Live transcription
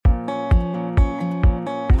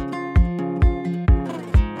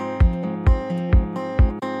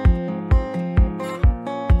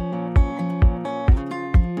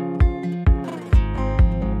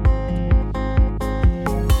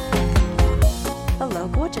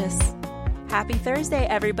Happy Thursday,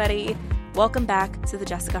 everybody. Welcome back to the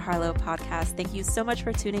Jessica Harlow podcast. Thank you so much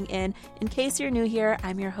for tuning in. In case you're new here,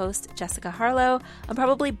 I'm your host, Jessica Harlow. I'm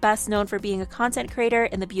probably best known for being a content creator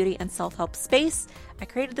in the beauty and self-help space. I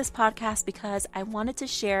created this podcast because I wanted to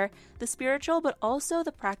share the spiritual, but also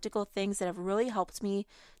the practical things that have really helped me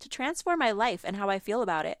to transform my life and how I feel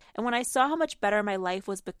about it. And when I saw how much better my life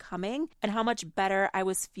was becoming and how much better I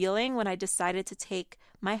was feeling when I decided to take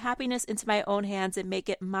my happiness into my own hands and make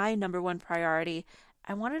it my number one priority,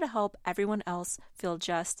 I wanted to help everyone else feel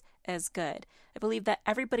just as good. I believe that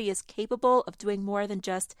everybody is capable of doing more than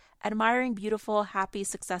just admiring beautiful, happy,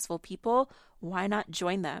 successful people. Why not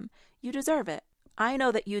join them? You deserve it. I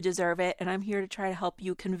know that you deserve it, and I'm here to try to help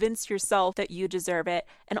you convince yourself that you deserve it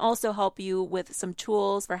and also help you with some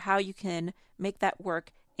tools for how you can make that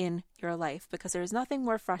work in your life, because there's nothing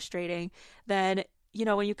more frustrating than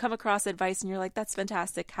when you come across advice and you're like, that's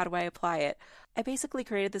fantastic. How do I apply it? I basically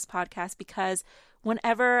created this podcast because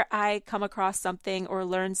whenever I come across something or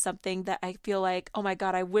learn something that I feel like, oh my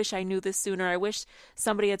God, I wish I knew this sooner. I wish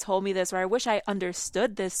somebody had told me this, or I wish I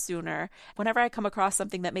understood this sooner. Whenever I come across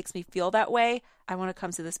something that makes me feel that way, I want to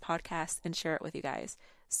come to this podcast and share it with you guys.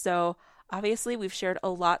 So obviously we've shared a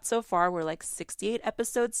lot so far. We're like 68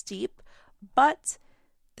 episodes deep, but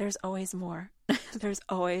there's always more. There's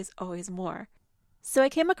always more. So I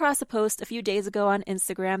came across a post a few days ago on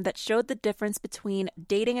Instagram that showed the difference between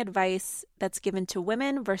dating advice that's given to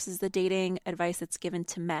women versus the dating advice that's given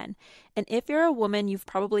to men. And if you're a woman, you've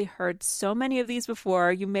probably heard so many of these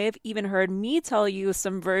before. You may have even heard me tell you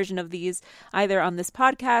some version of these either on this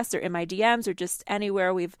podcast or in my DMs or just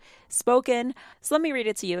anywhere we've spoken. So let me read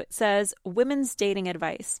it to you. It says, women's dating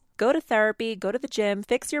advice. Go to therapy, go to the gym,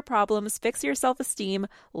 fix your problems, fix your self-esteem,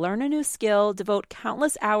 learn a new skill, devote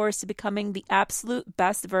countless hours to becoming the absolute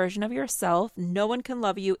best version of yourself. No one can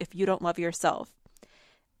love you if you don't love yourself.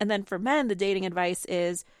 And then for men, the dating advice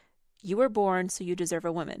is, you were born, so you deserve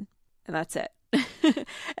a woman. And that's it.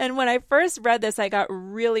 And when I first read this, I got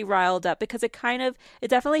really riled up because it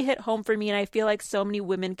definitely hit home for me. And I feel like so many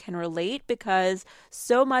women can relate because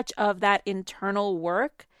so much of that internal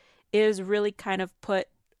work is really kind of put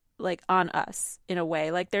like on us in a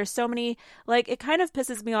way. Like there's so many, like it kind of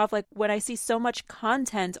pisses me off like when I see so much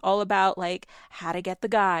content all about like how to get the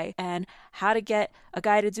guy and how to get a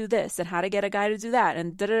guy to do this and how to get a guy to do that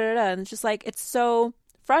and da da da. And it's just like, it's so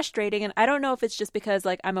frustrating. And I don't know if it's just because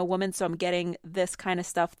like I'm a woman, so I'm getting this kind of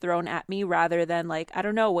stuff thrown at me rather than like, I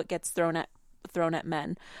don't know what gets thrown at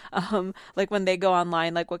men. Like when they go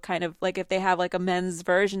online, like what kind of, like if they have like a men's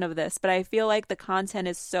version of this, but I feel like the content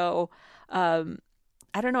is so,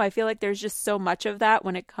 I don't know. I feel like there's just so much of that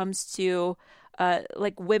when it comes to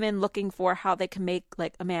like women looking for how they can make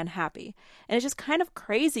like a man happy. And it's just kind of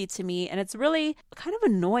crazy to me. And it's really kind of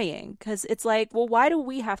annoying because it's like, well, why do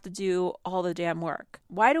we have to do all the damn work?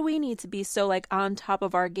 Why do we need to be so like on top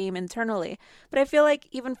of our game internally? But I feel like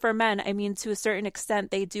even for men, I mean, to a certain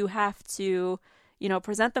extent, they do have to,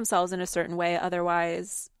 present themselves in a certain way.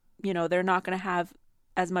 Otherwise, they're not going to have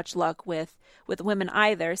as much luck with women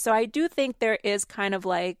either. So I do think there is kind of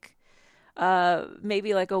like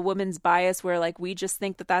maybe like a woman's bias where like we just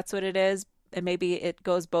think that that's what it is, and maybe it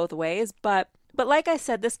goes both ways. But like I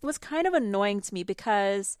said, this was kind of annoying to me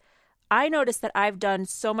because I noticed that I've done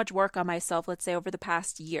so much work on myself, let's say over the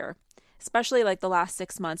past year, especially like the last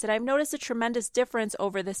 6 months. And I've noticed a tremendous difference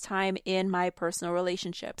over this time in my personal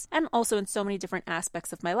relationships and also in so many different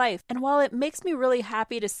aspects of my life. And while it makes me really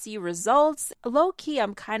happy to see results, low key,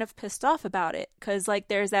 I'm kind of pissed off about it because like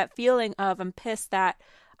there's that feeling of I'm pissed that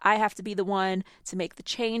I have to be the one to make the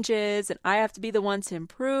changes and I have to be the one to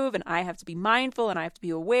improve and I have to be mindful and I have to be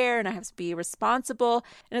aware and I have to be responsible.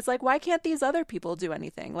 And it's like, why can't these other people do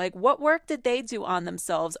anything? Like, what work did they do on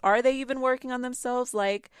themselves? Are they even working on themselves?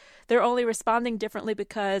 Like, they're only responding differently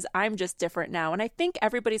because I'm just different now. And I think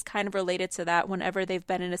everybody's kind of related to that whenever they've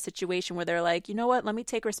been in a situation where they're like, you know what, let me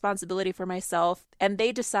take responsibility for myself. And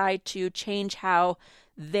they decide to change how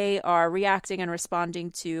they are reacting and responding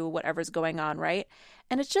to whatever's going on, right?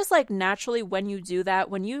 And it's just like naturally when you do that,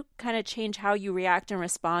 when you kind of change how you react and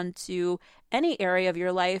respond to any area of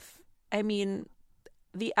your life, I mean,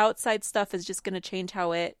 the outside stuff is just going to change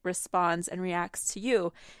how it responds and reacts to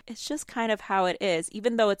you. It's just kind of how it is,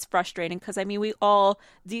 even though it's frustrating because, I mean, we all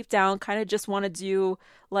deep down kind of just want to do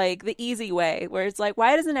like the easy way where it's like,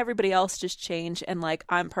 why doesn't everybody else just change and like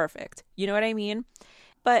I'm perfect? You know what I mean?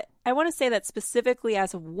 But I want to say that specifically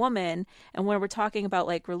as a woman, and when we're talking about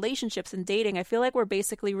like relationships and dating, I feel like we're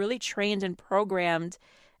basically really trained and programmed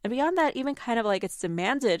And beyond that, even kind of like it's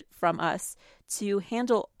demanded from us to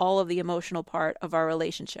handle all of the emotional part of our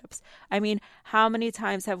relationships. I mean, how many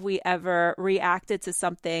times have we ever reacted to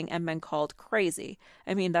something and been called crazy?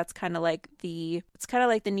 I mean, it's kind of like the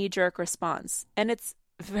knee-jerk response. And it's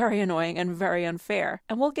very annoying and very unfair.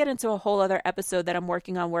 And we'll get into a whole other episode that I'm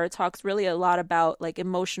working on where it talks really a lot about like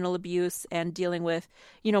emotional abuse and dealing with,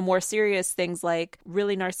 more serious things like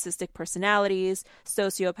really narcissistic personalities,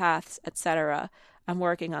 sociopaths, etc. I'm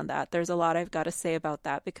working on that. There's a lot I've got to say about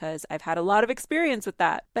that because I've had a lot of experience with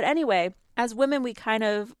that. But anyway, as women,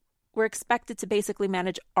 we're expected to basically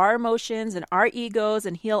manage our emotions and our egos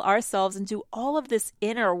and heal ourselves and do all of this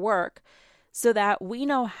inner work so that we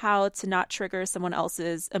know how to not trigger someone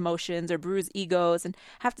else's emotions or bruise egos and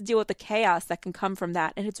have to deal with the chaos that can come from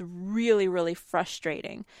that. And it's really, really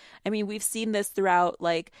frustrating. I mean, we've seen this throughout,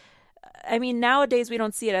 nowadays we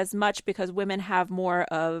don't see it as much because women have more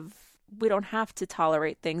of, we don't have to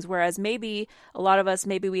tolerate things. Whereas maybe a lot of us,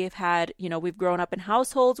 we've had, we've grown up in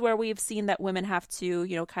households where we've seen that women have to,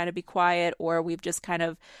 kind of be quiet, or we've just kind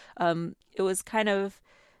of, it was kind of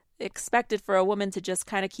expected for a woman to just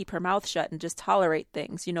kind of keep her mouth shut and just tolerate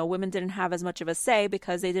things. Women didn't have as much of a say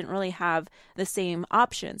because they didn't really have the same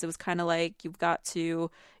options. It was kind of like you've got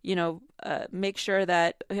to, make sure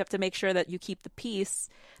that you keep the peace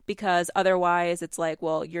because otherwise it's like,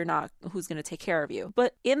 well, you're not, who's going to take care of you?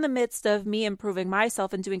 But in the midst of me improving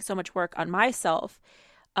myself and doing so much work on myself,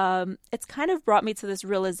 it's kind of brought me to this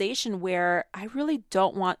realization where I really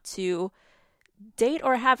don't want to date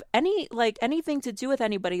or have anything to do with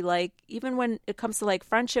anybody, like even when it comes to like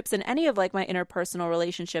friendships and any of like my interpersonal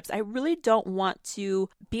relationships. I really don't want to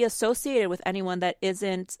be associated with anyone that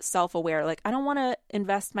isn't self-aware. Like I don't want to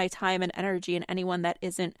invest my time and energy in anyone that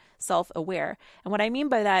isn't self-aware. And what I mean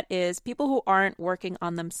by that is people who aren't working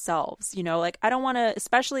on themselves. Like I don't want to,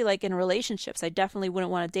 especially like in relationships, I definitely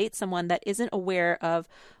wouldn't want to date someone that isn't aware of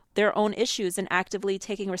their own issues and actively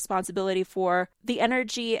taking responsibility for the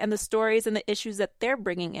energy and the stories and the issues that they're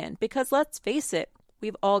bringing in. Because let's face it,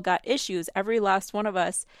 we've all got issues. Every last one of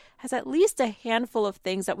us has at least a handful of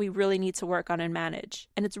things that we really need to work on and manage.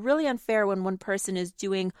 And it's really unfair when one person is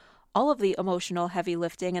doing all of the emotional heavy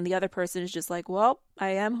lifting and the other person is just like, well, I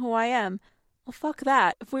am who I am. Well, fuck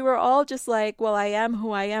that. If we were all just like, well, I am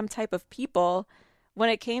who I am type of people, when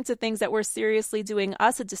it came to things that were seriously doing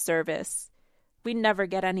us a disservice, we never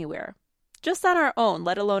get anywhere. Just on our own,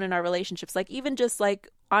 let alone in our relationships. Like even just like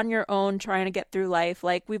on your own trying to get through life.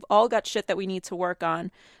 Like we've all got shit that we need to work on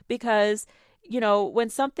because, when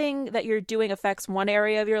something that you're doing affects one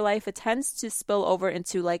area of your life, it tends to spill over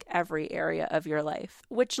into like every area of your life.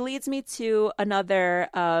 Which leads me to another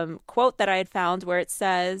quote that I had found where it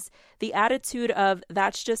says, the attitude of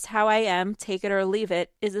that's just how I am, take it or leave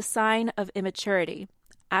it, is a sign of immaturity.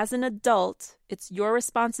 As an adult, it's your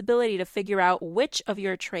responsibility to figure out which of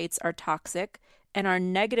your traits are toxic and are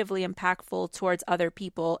negatively impactful towards other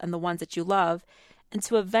people and the ones that you love, and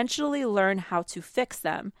to eventually learn how to fix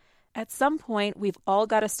them. At some point, we've all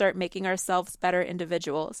got to start making ourselves better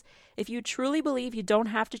individuals. If you truly believe you don't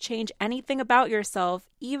have to change anything about yourself,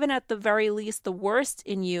 even at the very least the worst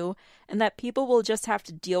in you, and that people will just have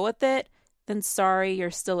to deal with it, then sorry,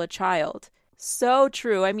 you're still a child. So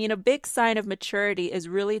true. I mean, a big sign of maturity is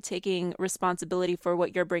really taking responsibility for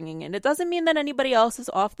what you're bringing in. It doesn't mean that anybody else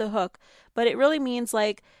is off the hook, but it really means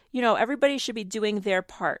like, everybody should be doing their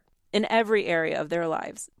part in every area of their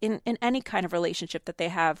lives, in any kind of relationship that they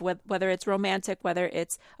have, whether it's romantic, whether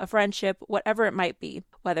it's a friendship, whatever it might be,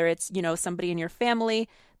 whether it's, somebody in your family.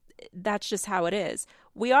 That's just how it is.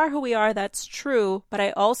 We are who we are. That's true. But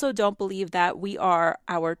I also don't believe that we are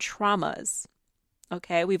our traumas.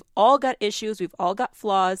 Okay, we've all got issues, we've all got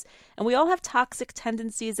flaws, and we all have toxic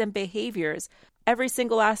tendencies and behaviors. Every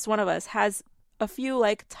single last one of us has a few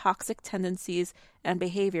like toxic tendencies and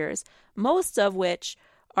behaviors, most of which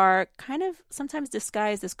are kind of sometimes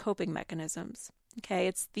disguised as coping mechanisms. Okay,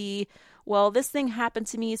 it's the, well, this thing happened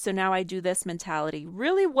to me, so now I do this mentality.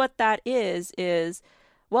 Really what that is,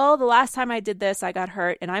 well, the last time I did this, I got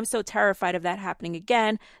hurt, and I'm so terrified of that happening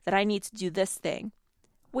again that I need to do this thing.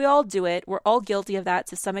 We all do it. We're all guilty of that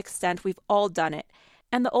to some extent. We've all done it.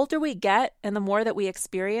 And the older we get and the more that we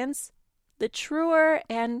experience, the truer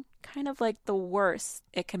and kind of like the worse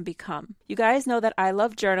it can become. You guys know that I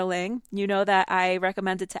love journaling. You know that I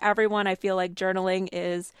recommend it to everyone. I feel like journaling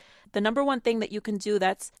is the number one thing that you can do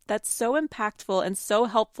that's so impactful and so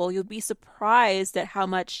helpful. You'll be surprised at how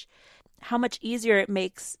much easier it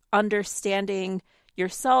makes understanding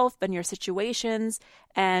yourself and your situations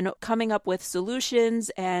and coming up with solutions,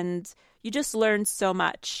 and you just learn so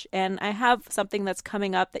much. And I have something that's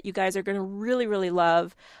coming up that you guys are going to really, really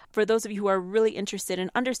love for those of you who are really interested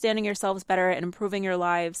in understanding yourselves better and improving your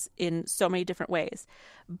lives in so many different ways.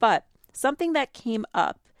 But something that came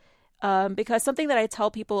up, because something that I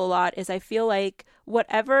tell people a lot is I feel like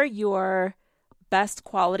whatever your best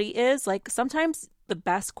quality is, like sometimes the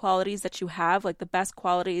best qualities that you have, like the best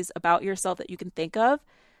qualities about yourself that you can think of,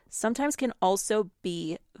 sometimes can also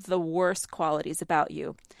be the worst qualities about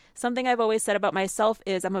you. Something I've always said about myself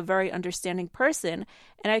is I'm a very understanding person,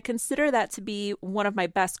 and I consider that to be one of my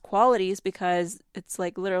best qualities because it's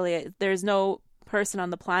like literally there's no person on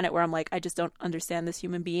the planet where I'm like, I just don't understand this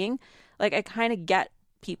human being. Like I kind of get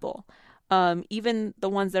people. Even the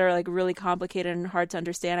ones that are like really complicated and hard to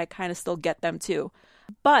understand, I kind of still get them too.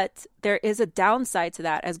 But there is a downside to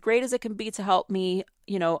that. As great as it can be to help me,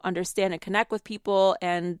 understand and connect with people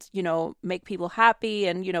and, make people happy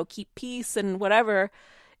and, keep peace and whatever,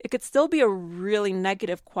 it could still be a really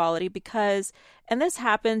negative quality because, and this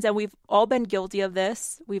happens, and we've all been guilty of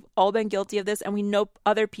this. And we know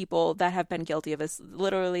other people that have been guilty of this,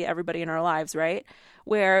 literally everybody in our lives, right?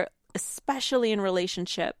 Where especially in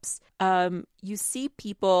relationships, you see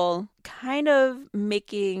people kind of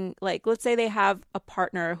making, like, let's say they have a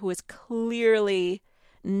partner who is clearly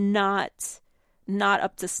not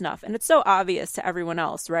up to snuff. And it's so obvious to everyone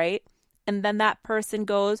else, right? And then that person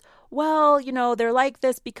goes, well, they're like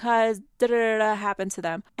this because da-da-da-da happened to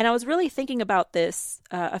them. And I was really thinking about this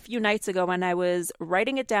a few nights ago when I was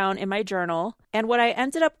writing it down in my journal. And what I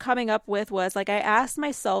ended up coming up with was, like, I asked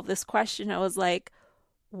myself this question. I was like,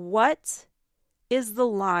 what is the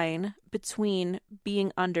line between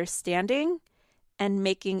being understanding and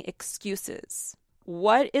making excuses?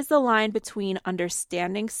 What is the line between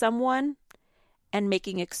understanding someone and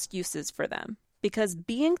making excuses for them? Because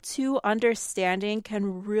being too understanding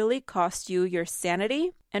can really cost you your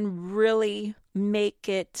sanity and really make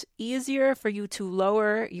it easier for you to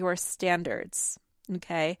lower your standards.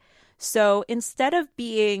 Okay? So instead of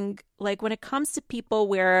being like, when it comes to people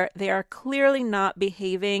where they are clearly not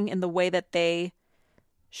behaving in the way that they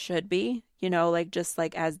should be, like just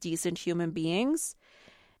like as decent human beings.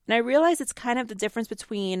 And I realize it's kind of the difference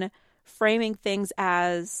between framing things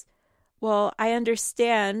as, well, I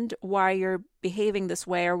understand why you're behaving this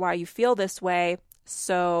way or why you feel this way,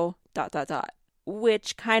 so ...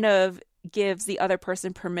 which kind of gives the other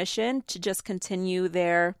person permission to just continue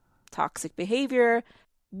their toxic behavior.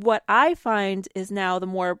 What I find is now the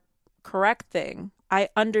more correct thing. I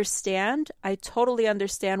totally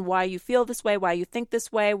understand why you feel this way, why you think this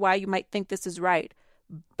way, why you might think this is right,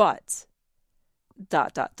 but ...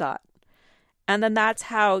 And then that's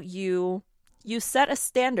how you set a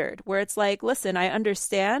standard where it's like, listen, I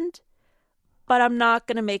understand, but I'm not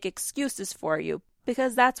going to make excuses for you,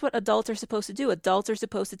 because that's what adults are supposed to do. Adults are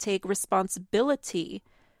supposed to take responsibility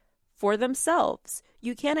for themselves.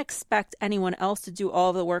 You can't expect anyone else to do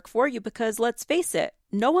all the work for you because, let's face it,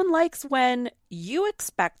 no one likes when you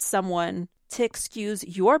expect someone to excuse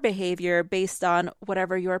your behavior based on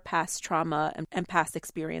whatever your past trauma and past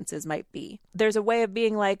experiences might be. There's a way of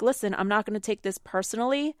being like, listen, I'm not going to take this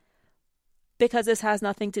personally because this has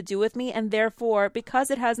nothing to do with me. And therefore,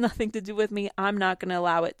 because it has nothing to do with me, I'm not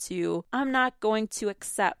going to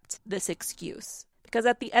accept this excuse. Because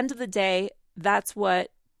at the end of the day, that's what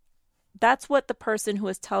the person who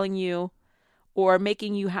is telling you or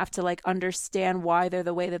making you have to like understand why they're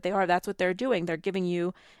the way that they are, that's what they're doing. They're giving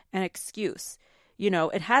you an excuse.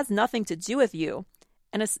 It has nothing to do with you.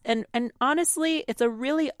 And honestly, it's a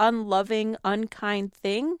really unloving, unkind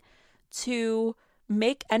thing to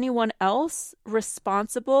make anyone else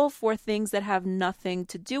responsible for things that have nothing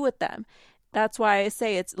to do with them. That's why I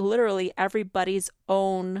say it's literally everybody's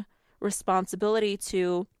own responsibility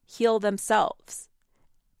to heal themselves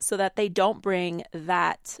so that they don't bring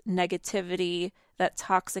that negativity, that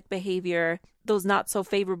toxic behavior, those not so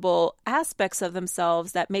favorable aspects of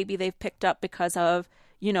themselves that maybe they've picked up because of,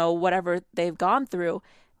 whatever they've gone through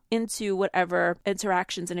into whatever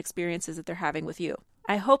interactions and experiences that they're having with you.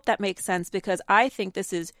 I hope that makes sense because I think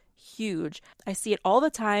this is huge. I see it all the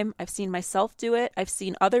time. I've seen myself do it. I've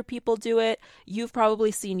seen other people do it. You've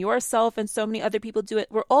probably seen yourself and so many other people do it.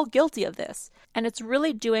 We're all guilty of this. And it's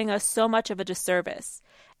really doing us so much of a disservice.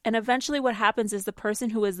 And eventually what happens is the person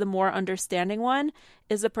who is the more understanding one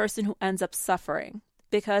is the person who ends up suffering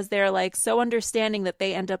because they're like so understanding that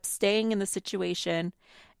they end up staying in the situation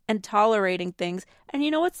and tolerating things. And you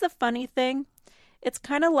know what's the funny thing? It's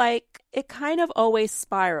kind of like, it kind of always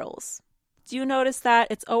spirals. Do you notice that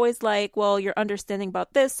it's always like, well, you're understanding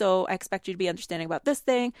about this, so I expect you to be understanding about this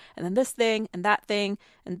thing, and then this thing, and that thing,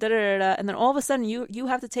 and da da da da. And then all of a sudden you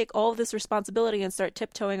have to take all of this responsibility and start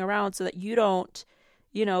tiptoeing around so that you don't,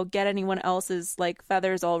 get anyone else's like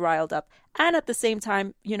feathers all riled up. And at the same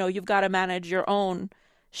time, you've got to manage your own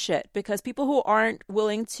shit, because people who aren't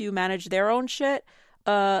willing to manage their own shit,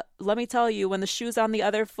 let me tell you, when the shoe's on the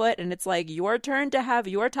other foot and it's like your turn to have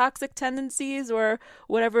your toxic tendencies or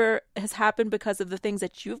whatever has happened because of the things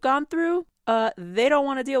that you've gone through, they don't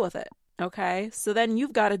want to deal with it. Okay. So then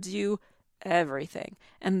you've got to do everything.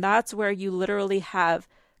 And that's where you literally have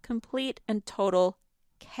complete and total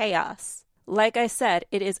chaos. Like I said,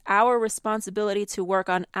 it is our responsibility to work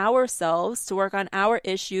on ourselves, to work on our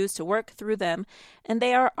issues, to work through them, and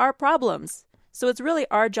they are our problems. So it's really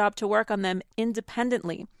our job to work on them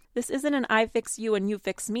independently. This isn't an I fix you and you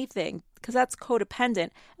fix me thing, because that's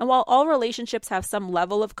codependent. And while all relationships have some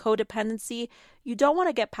level of codependency, you don't want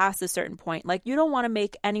to get past a certain point. Like, you don't want to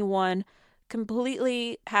make anyone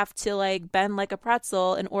completely have to like bend like a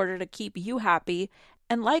pretzel in order to keep you happy.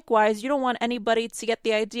 And likewise, you don't want anybody to get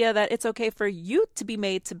the idea that it's okay for you to be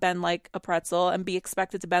made to bend like a pretzel and be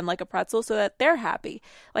expected to bend like a pretzel so that they're happy.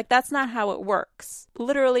 Like, that's not how it works.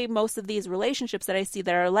 Literally, most of these relationships that I see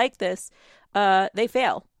that are like this, they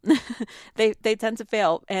fail. They tend to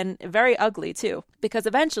fail, and very ugly too, because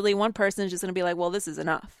eventually one person is just going to be like, well, this is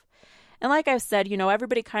enough. And like I've said,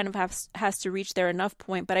 everybody kind of has to reach their enough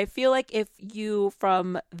point. But I feel like if you,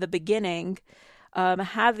 from the beginning,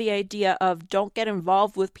 have the idea of don't get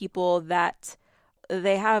involved with people that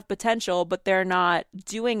they have potential, but they're not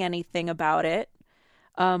doing anything about it,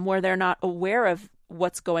 where they're not aware of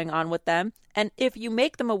what's going on with them. And if you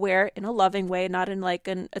make them aware in a loving way, not in like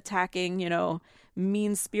an attacking,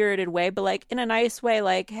 mean-spirited way, but like in a nice way,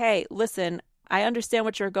 like, hey, listen, I understand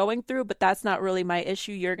what you're going through, but that's not really my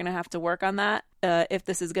issue. You're going to have to work on that. If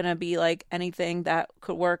this is going to be like anything that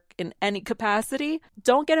could work in any capacity,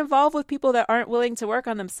 don't get involved with people that aren't willing to work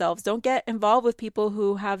on themselves. Don't get involved with people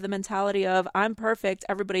who have the mentality of, I'm perfect,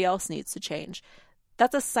 everybody else needs to change.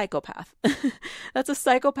 That's a psychopath. That's a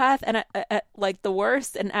psychopath. And at like the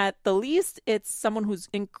worst and at the least, it's someone who's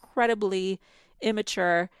incredibly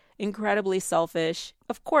immature, incredibly selfish.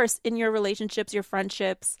 Of course, in your relationships, your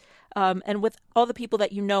friendships, and with all the people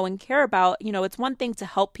that you know and care about, it's one thing to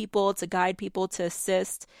help people, to guide people, to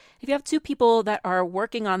assist. If you have two people that are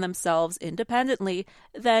working on themselves independently,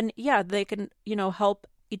 then yeah, they can, help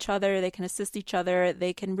each other, they can assist each other,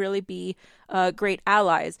 they can really be great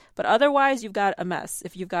allies. But otherwise, you've got a mess.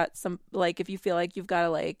 If you've got if you feel like you've got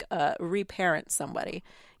to reparent somebody,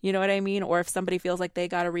 you know what I mean? Or if somebody feels like they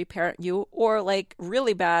got to reparent you, or like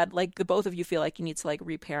really bad, like the both of you feel like you need to like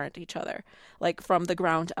reparent each other, like from the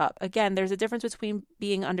ground up. Again, there's a difference between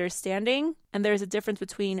being understanding and there's a difference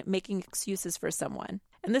between making excuses for someone.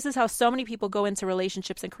 And this is how so many people go into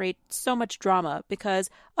relationships and create so much drama, because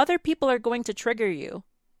other people are going to trigger you.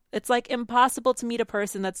 It's like impossible to meet a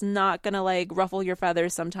person that's not going to like ruffle your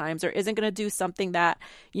feathers sometimes, or isn't going to do something that,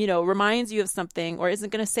 reminds you of something, or isn't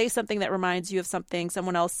going to say something that reminds you of something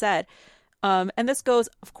someone else said. And this goes,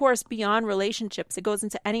 of course, beyond relationships. It goes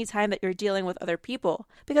into any time that you're dealing with other people,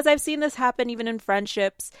 because I've seen this happen even in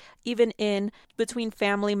friendships, even in between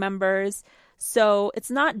family members. So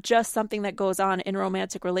it's not just something that goes on in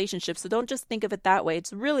romantic relationships. So don't just think of it that way.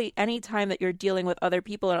 It's really any time that you're dealing with other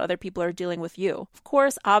people and other people are dealing with you. Of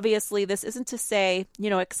course, obviously, this isn't to say,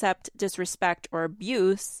 accept disrespect or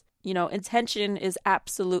abuse. Intention is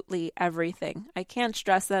absolutely everything. I can't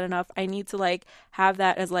stress that enough. I need to have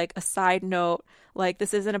that as a side note.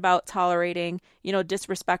 This isn't about tolerating,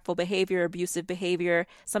 disrespectful behavior, abusive behavior,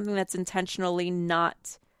 something that's intentionally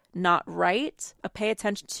not right. Pay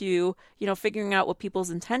attention to, figuring out what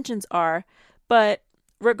people's intentions are. But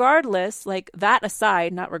regardless, that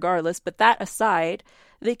aside, not regardless, but that aside,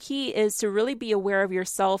 the key is to really be aware of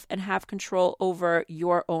yourself and have control over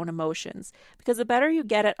your own emotions. Because the better you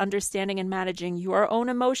get at understanding and managing your own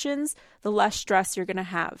emotions, the less stress you're going to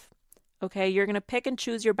have. Okay, you're going to pick and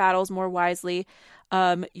choose your battles more wisely.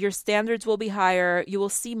 Your standards will be higher. You will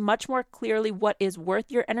see much more clearly what is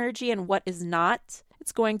worth your energy and what is not.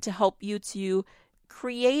 It's going to help you to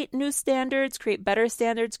create new standards, create better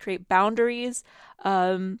standards, create boundaries.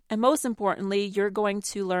 And most importantly, you're going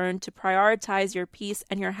to learn to prioritize your peace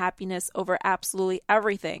and your happiness over absolutely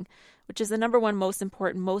everything, which is the number one most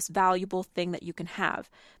important, most valuable thing that you can have.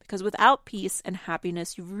 Because without peace and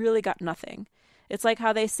happiness, you've really got nothing. It's like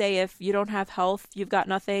how they say if you don't have health, you've got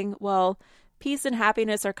nothing. Well, peace and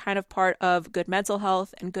happiness are kind of part of good mental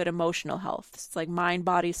health and good emotional health. It's like mind,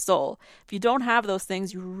 body, soul. If you don't have those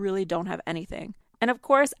things, you really don't have anything. And of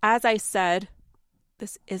course, as I said,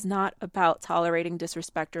 This is not about tolerating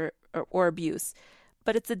disrespect or abuse,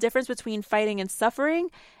 but it's the difference between fighting and suffering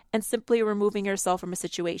and simply removing yourself from a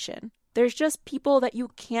situation. There's just people that you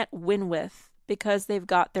can't win with because they've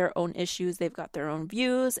got their own issues, they've got their own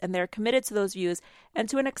views, and they're committed to those views. And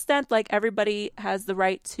to an extent, like, everybody has the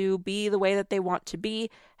right to be the way that they want to be.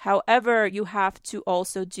 However, you have to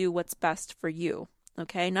also do what's best for you.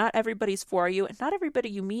 Okay, not everybody's for you, and not everybody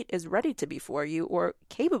you meet is ready to be for you or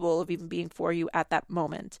capable of even being for you at that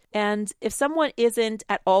moment. And if someone isn't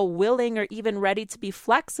at all willing or even ready to be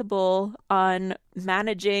flexible on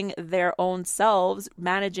managing their own selves,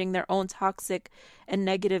 managing their own toxic and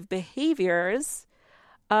negative behaviors,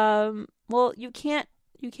 well, you can't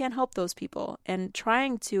help those people. And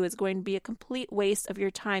trying to is going to be a complete waste of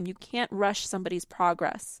your time. You can't rush somebody's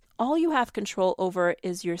progress. All you have control over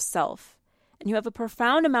is yourself. And you have a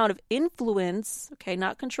profound amount of influence, okay,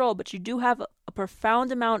 not control, but you do have a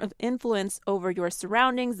profound amount of influence over your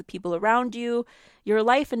surroundings, the people around you, your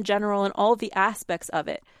life in general, and all of the aspects of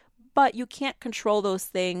it. But you can't control those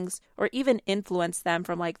things or even influence them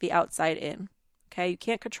from like the outside in. Okay, you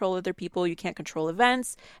can't control other people. You can't control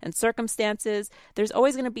events and circumstances. There's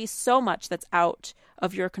always going to be so much that's out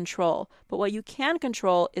of your control. But what you can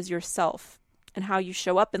control is yourself, and how you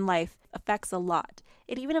show up in life affects a lot.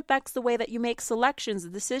 It even affects the way that you make selections, the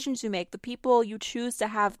decisions you make, the people you choose to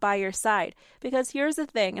have by your side. Because here's the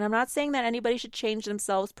thing, and I'm not saying that anybody should change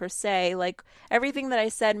themselves per se. Like, everything that I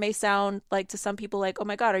said may sound like to some people like, oh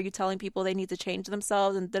my God, are you telling people they need to change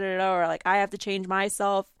themselves and da-da-da, or like I have to change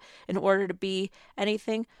myself in order to be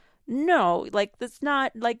anything? No, like, that's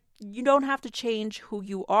not, like, you don't have to change who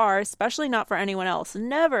you are, especially not for anyone else.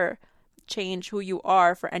 Never change who you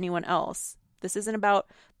are for anyone else. This isn't about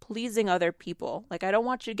pleasing other people. Like, I don't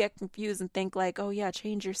want you to get confused and think like, oh yeah,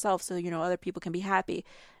 change yourself so, other people can be happy.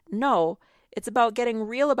 No, it's about getting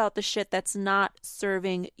real about the shit that's not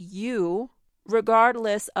serving you,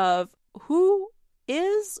 regardless of who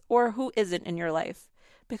is or who isn't in your life.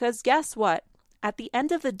 Because guess what? At the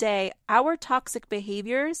end of the day, our toxic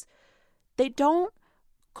behaviors, they don't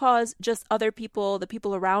cause just other people, the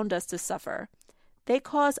people around us, to suffer. They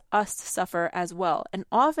cause us to suffer as well. And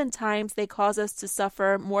oftentimes they cause us to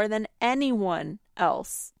suffer more than anyone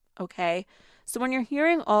else. Okay? So when you're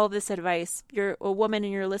hearing all this advice, you're a woman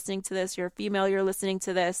and you're listening to this, you're a female, you're listening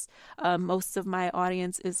to this. Most of my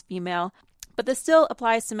audience is female. But this still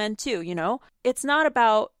applies to men too, It's not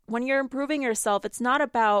about, when you're improving yourself, it's not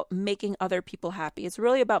about making other people happy. It's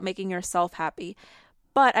really about making yourself happy.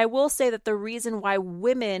 But I will say that the reason why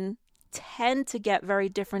women tend to get very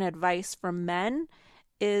different advice from men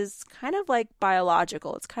is kind of like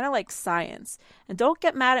biological. It's kind of like science. And don't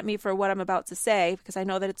get mad at me for what I'm about to say, because I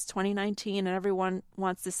know that it's 2019 and everyone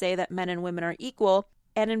wants to say that men and women are equal.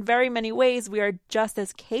 And in very many ways, we are just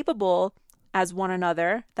as capable as one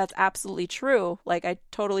another. That's absolutely true. Like, I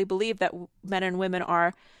totally believe that men and women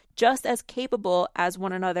are just as capable as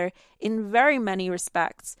one another in very many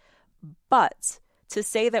respects. But to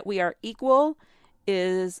say that we are equal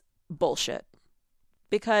is bullshit.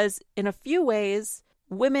 Because in a few ways,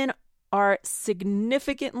 women are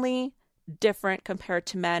significantly different compared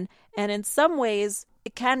to men. And in some ways,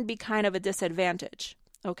 it can be kind of a disadvantage.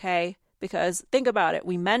 Okay? Because think about it.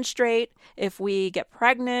 We menstruate. If we get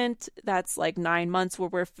pregnant, that's like 9 months where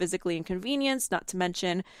we're physically inconvenienced, not to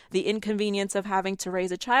mention the inconvenience of having to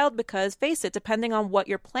raise a child. Because face it, depending on what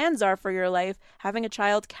your plans are for your life, having a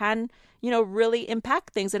child can, really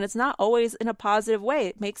impact things. And it's not always in a positive way.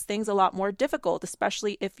 It makes things a lot more difficult,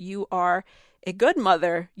 especially if you are a good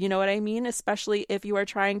mother. You know what I mean? Especially if you are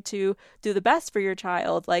trying to do the best for your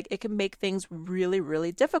child. Like, it can make things really,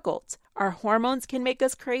 really difficult. Our hormones can make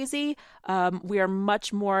us crazy. We are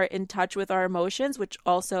much more in touch with our emotions, which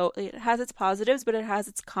also, it has its positives, but it has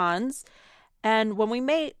its cons. And when we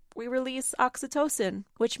mate, we release oxytocin,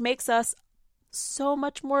 which makes us so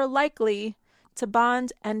much more likely to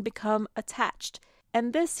bond and become attached.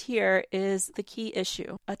 And this here is the key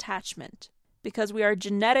issue: attachment. Because we are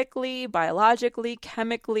genetically, biologically,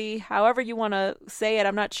 chemically, however you want to say it,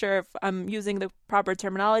 I'm not sure if I'm using the proper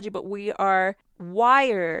terminology, but we are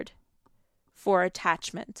wired for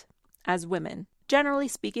attachment as women. Generally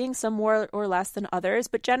speaking, some more or less than others,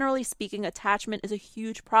 but generally speaking, attachment is a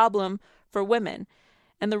huge problem for women.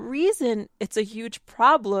 And the reason it's a huge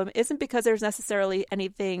problem isn't because there's necessarily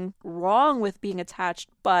anything wrong with being attached,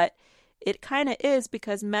 but it kind of is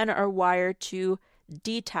because men are wired to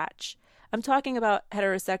detach. I'm talking about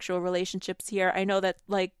heterosexual relationships here. I know that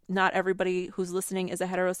not everybody who's listening is a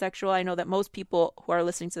heterosexual. I know that most people who are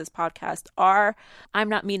listening to this podcast are. I'm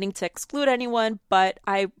not meaning to exclude anyone, but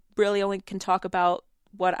I really only can talk about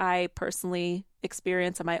what I personally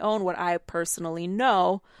experience on my own, what I personally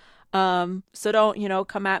know. So don't,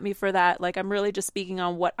 come at me for that. Like, I'm really just speaking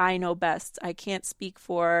on what I know best. I can't speak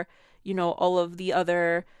for, all of the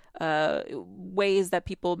other ways that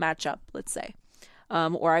people match up, let's say,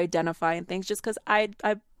 or identify and things, just because I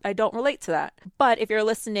don't relate to that. But if you're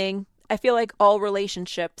listening, I feel like all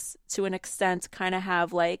relationships to an extent kind of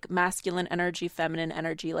have like masculine energy, feminine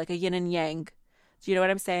energy, like a yin and yang. Do you know what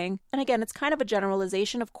I'm saying? And again, it's kind of a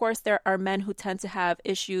generalization. Of course, there are men who tend to have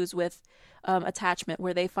issues with attachment,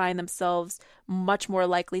 where they find themselves much more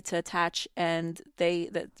likely to attach, and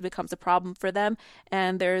that becomes a problem for them.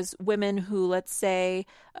 And there's women who, let's say,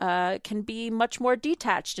 can be much more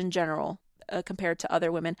detached in general compared to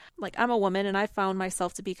other women. Like, I'm a woman, and I found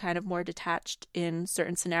myself to be kind of more detached in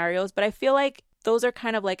certain scenarios, but I feel like those are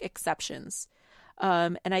kind of like exceptions.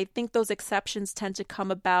 And I think those exceptions tend to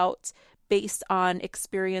come about based on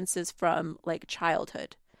experiences from like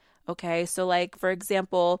childhood. Okay, so like, for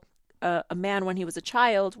example, a man when he was a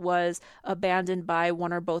child was abandoned by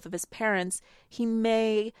one or both of his parents. He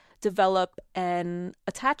may develop an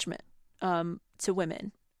attachment to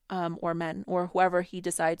women or men or whoever he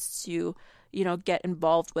decides to, get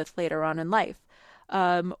involved with later on in life.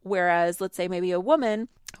 Whereas, let's say maybe a woman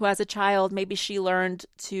who has a child, maybe she learned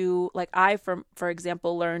to, like for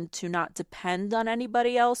example, learned to not depend on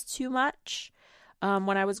anybody else too much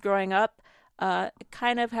when I was growing up. It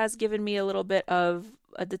kind of has given me a little bit of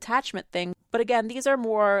a detachment thing. But again, these are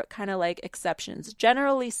more kind of like exceptions.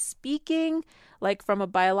 Generally speaking, like from a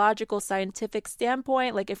biological scientific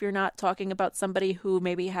standpoint, like if you're not talking about somebody who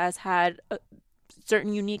maybe has had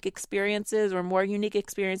certain unique experiences or more unique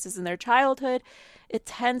experiences in their childhood, it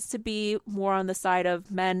tends to be more on the side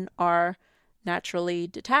of men are naturally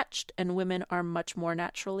detached and women are much more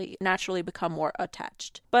naturally become more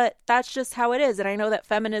attached. But that's just how it is. And I know that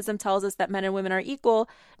feminism tells us that men and women are equal.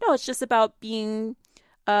 No, it's just about being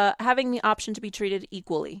having the option to be treated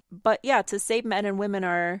equally. But yeah, to say men and women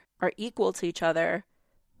are equal to each other,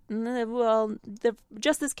 well, they're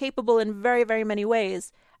just as capable in very, very many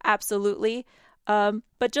ways. Absolutely.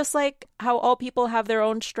 But just like how all people have their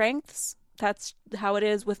own strengths, that's how it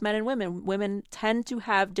is with men and women. Women tend to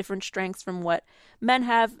have different strengths from what men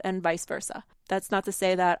have, and vice versa. That's not to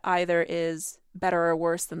say that either is better or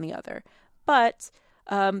worse than the other. But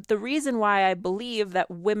the reason why I believe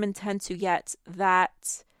that women tend to get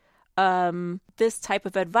that this type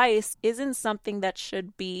of advice isn't something that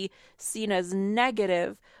should be seen as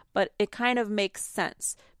negative, but it kind of makes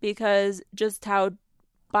sense, because just how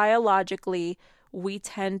biologically we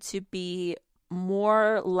tend to be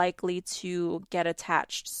more likely to get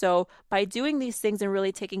attached. So by doing these things and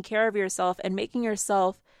really taking care of yourself and making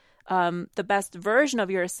yourself the best version of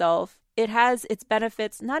yourself, it has its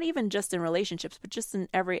benefits, not even just in relationships, but just in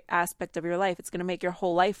every aspect of your life. It's going to make your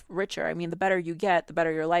whole life richer. I mean, the better you get, the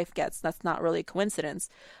better your life gets. That's not really a coincidence.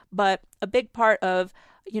 But a big part of,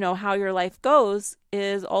 how your life goes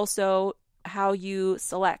is also how you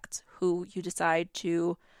select who you decide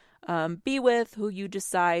to be with, who you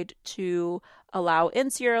decide to allow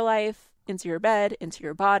into your life, into your bed, into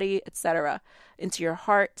your body, etc., into your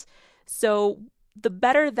heart. So the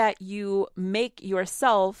better that you make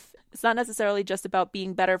yourself, it's not necessarily just about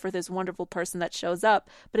being better for this wonderful person that shows up,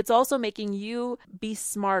 but it's also making you be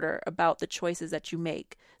smarter about the choices that you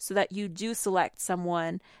make, so that you do select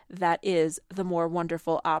someone that is the more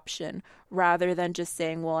wonderful option, rather than just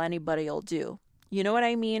saying, well, anybody will do. You know what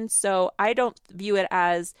I mean? So I don't view it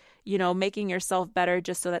as, making yourself better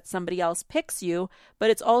just so that somebody else picks you, but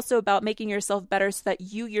it's also about making yourself better so that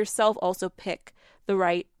you yourself also pick the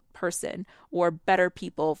right person or better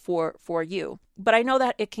people for you. But I know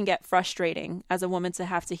that it can get frustrating as a woman to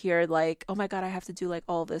have to hear like, oh my God, I have to do like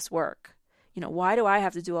all this work. Why do I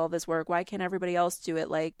have to do all this work? Why can't everybody else do it?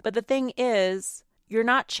 But the thing is, you're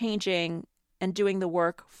not changing and doing the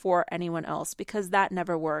work for anyone else, because that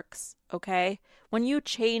never works. Okay? When you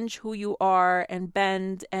change who you are and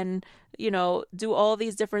bend and, do all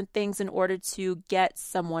these different things in order to get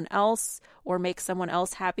someone else or make someone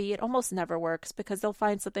else happy, it almost never works, because they'll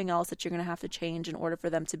find something else that you're going to have to change in order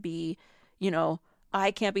for them to be,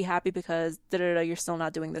 I can't be happy because you're still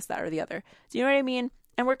not doing this, that, or the other. Do you know what I mean?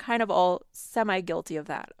 And we're kind of all semi-guilty of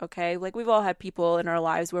that, okay? Like, we've all had people in our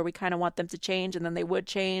lives where we kind of want them to change, and then they would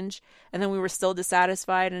change, and then we were still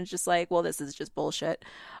dissatisfied, and it's just like, well, this is just bullshit.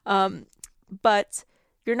 But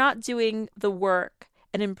you're not doing the work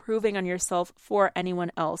and improving on yourself for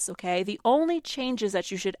anyone else, okay? The only changes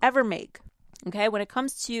that you should ever make, okay, when it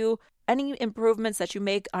comes to any improvements that you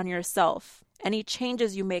make on yourself, any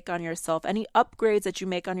changes you make on yourself, any upgrades that you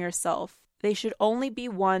make on yourself, they should only be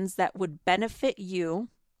ones that would benefit you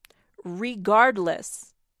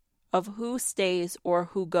regardless of who stays or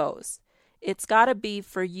who goes. It's got to be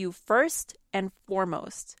for you first and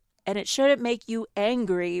foremost. And it shouldn't make you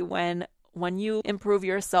angry when you improve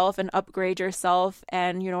yourself and upgrade yourself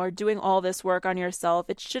and, are doing all this work on yourself.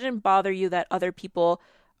 It shouldn't bother you that other people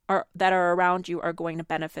that are around you are going to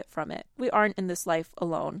benefit from it. We aren't in this life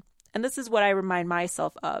alone. And this is what I remind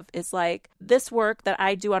myself of. It's like this work that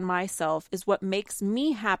I do on myself is what makes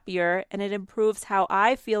me happier, and it improves how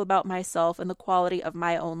I feel about myself and the quality of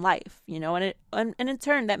my own life, and in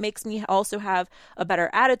turn that makes me also have a better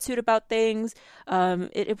attitude about things.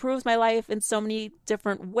 It improves my life in so many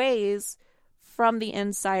different ways from the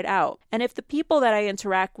inside out. And if the people that I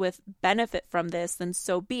interact with benefit from this, then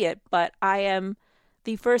so be it. But I am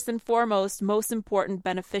the first and foremost, most important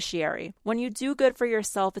beneficiary. When you do good for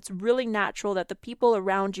yourself, it's really natural that the people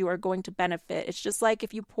around you are going to benefit. It's just like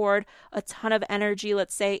if you poured a ton of energy,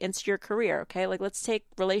 let's say, into your career, okay? Like let's take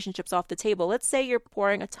relationships off the table. Let's say you're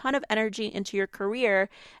pouring a ton of energy into your career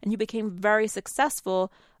and you became very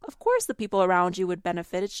successful. Of course, the people around you would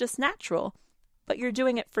benefit. It's just natural. But you're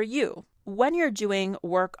doing it for you. When you're doing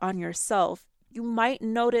work on yourself, you might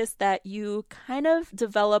notice that you kind of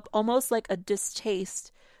develop almost like a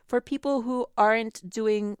distaste for people who aren't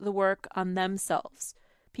doing the work on themselves,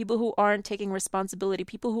 people who aren't taking responsibility,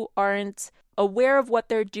 people who aren't aware of what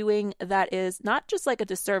they're doing that is not just like a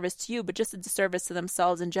disservice to you, but just a disservice to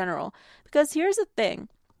themselves in general. Because here's the thing.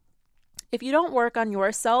 If you don't work on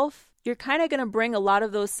yourself, you're kind of going to bring a lot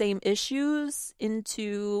of those same issues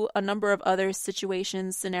into a number of other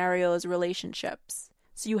situations, scenarios, relationships.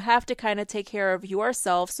 So you have to kind of take care of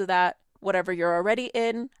yourself so that whatever you're already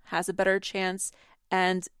in has a better chance.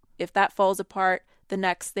 And if that falls apart, the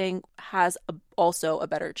next thing has also a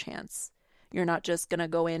better chance. You're not just going to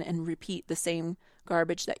go in and repeat the same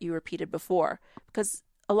garbage that you repeated before. Because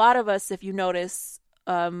a lot of us, if you notice,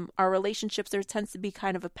 our relationships, there tends to be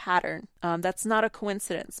kind of a pattern. That's not a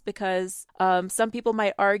coincidence because some people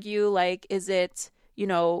might argue, like, is it,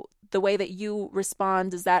 the way that you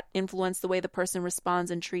respond, does that influence the way the person responds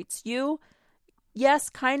and treats you? Yes,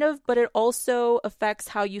 kind of, but it also affects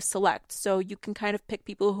how you select. So you can kind of pick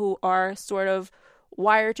people who are sort of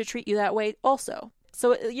wired to treat you that way also.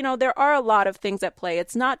 So, there are a lot of things at play.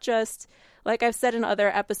 It's not just, like I've said in other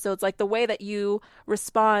episodes, like the way that you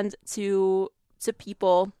respond to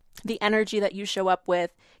people, the energy that you show up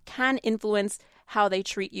with can influence how they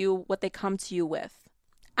treat you, what they come to you with.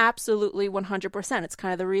 Absolutely 100%. It's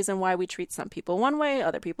kind of the reason why we treat some people one way,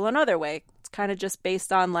 other people another way. It's kind of just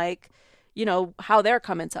based on how they're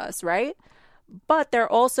coming to us, right? But there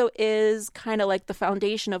also is kind of like the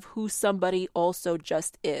foundation of who somebody also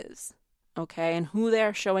just is, okay? And who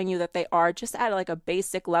they're showing you that they are just at like a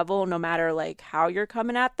basic level, no matter like how you're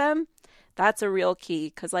coming at them. That's a real key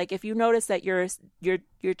because like if you notice that you're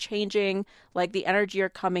changing like the energy you're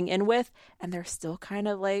coming in with and they're still kind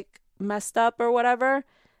of like messed up or whatever,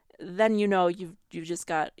 then you've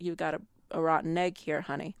got a rotten egg here,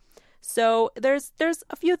 honey. So there's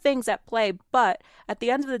a few things at play, but at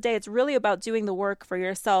the end of the day, it's really about doing the work for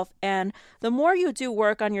yourself. And the more you do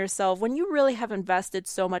work on yourself, when you really have invested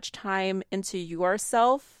so much time into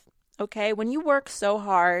yourself, okay, when you work so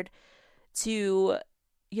hard to,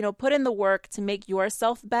 put in the work to make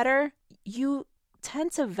yourself better, you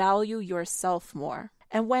tend to value yourself more.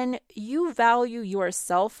 And when you value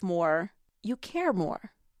yourself more, you care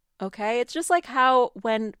more. Okay, it's just like how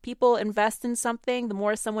when people invest in something, the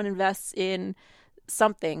more someone invests in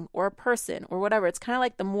something or a person or whatever, it's kind of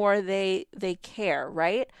like the more they care,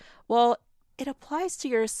 right? Well, it applies to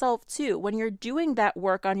yourself too. When you're doing that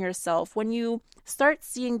work on yourself, when you start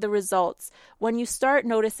seeing the results, when you start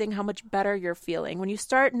noticing how much better you're feeling, when you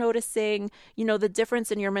start noticing, the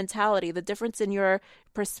difference in your mentality, the difference in your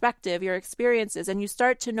perspective, your experiences, and you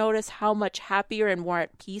start to notice how much happier and more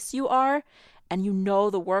at peace you are, and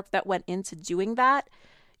the work that went into doing that,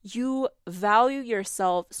 you value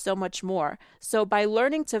yourself so much more. So by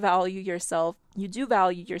learning to value yourself, you do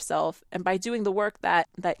value yourself. And by doing the work that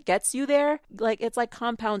gets you there, it's like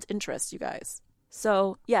compound interest, you guys.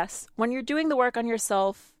 So yes, when you're doing the work on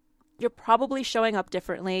yourself, you're probably showing up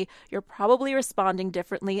differently. You're probably responding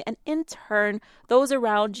differently. And in turn, those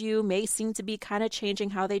around you may seem to be kind of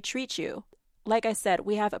changing how they treat you. Like I said,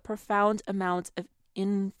 we have a profound amount of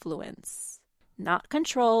influence. Not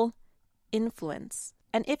control, influence.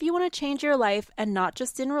 And if you want to change your life, and not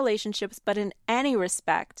just in relationships, but in any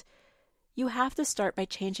respect, you have to start by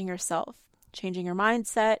changing yourself, changing your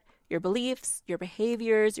mindset, your beliefs, your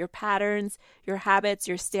behaviors, your patterns, your habits,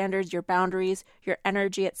 your standards, your boundaries, your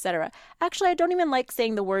energy, etc. Actually, I don't even like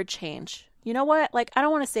saying the word change. You know what? I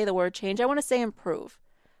don't want to say the word change. I want to say improve.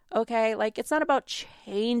 Okay, like it's not about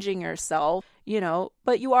changing yourself,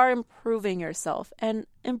 but you are improving yourself. And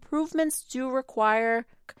improvements do require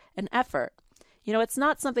an effort. It's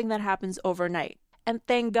not something that happens overnight. And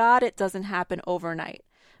thank God it doesn't happen overnight,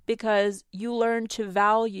 because you learn to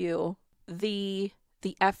value the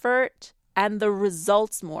effort and the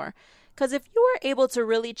results more. Because if you were able to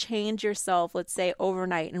really change yourself, let's say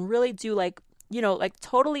overnight, and really do like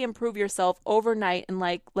totally improve yourself overnight and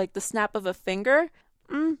like the snap of a finger,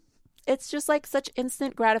 it's just like such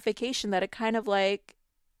instant gratification that it kind of like,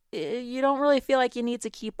 you don't really feel like you need to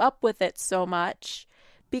keep up with it so much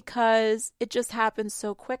because it just happens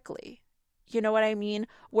so quickly. You know what I mean?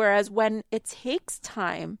 Whereas when it takes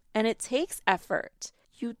time and it takes effort,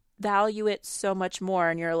 you value it so much more,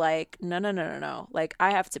 and you're like, no. Like,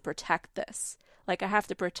 I have to protect this. Like, I have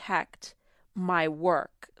to protect my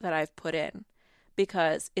work that I've put in,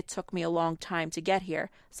 because it took me a long time to get here.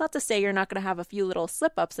 It's not to say you're not going to have a few little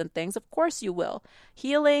slip-ups and things. Of course you will.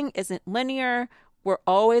 Healing isn't linear. We're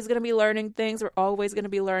always going to be learning things. We're always going to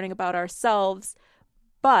be learning about ourselves.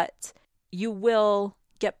 But you will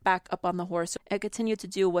get back up on the horse and continue to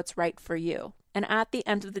do what's right for you. And at the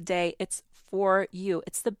end of the day, it's for you.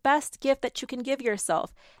 It's the best gift that you can give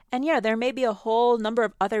yourself. And yeah, there may be a whole number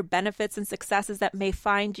of other benefits and successes that may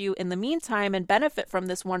find you in the meantime and benefit from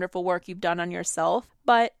this wonderful work you've done on yourself,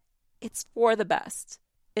 but it's for the best.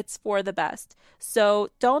 It's for the best. So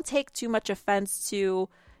don't take too much offense to,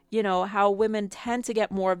 how women tend to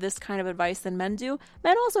get more of this kind of advice than men do.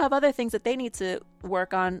 Men also have other things that they need to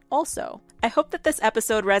work on also. I hope that this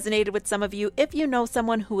episode resonated with some of you. If you know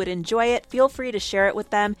someone who would enjoy it, feel free to share it with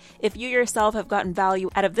them. If you yourself have gotten value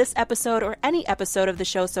out of this episode or any episode of the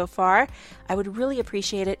show so far, I would really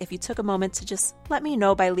appreciate it if you took a moment to just let me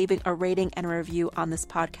know by leaving a rating and a review on this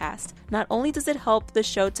podcast. Not only does it help the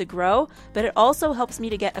show to grow, but it also helps me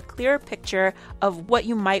to get a clearer picture of what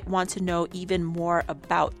you might want to know even more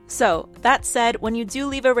about. So that said, when you do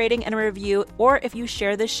leave a rating and a review, or if you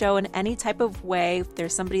share this show in any type of way, if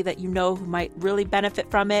there's somebody that you know who might really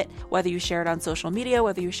benefit from it, whether you share it on social media,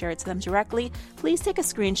 whether you share it to them directly, please take a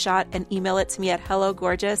screenshot and email it to me at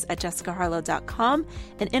hellogorgeous@jessicaharlow.com.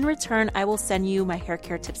 And in return, I will send you my hair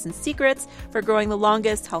care tips and secrets for growing the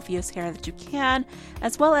longest, healthiest hair that you can,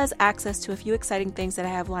 as well as access to a few exciting things that I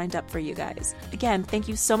have lined up for you guys. Again, thank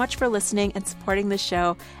you so much for listening and supporting the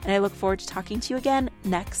show, and I look forward to talking to you again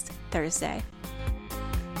next Thursday.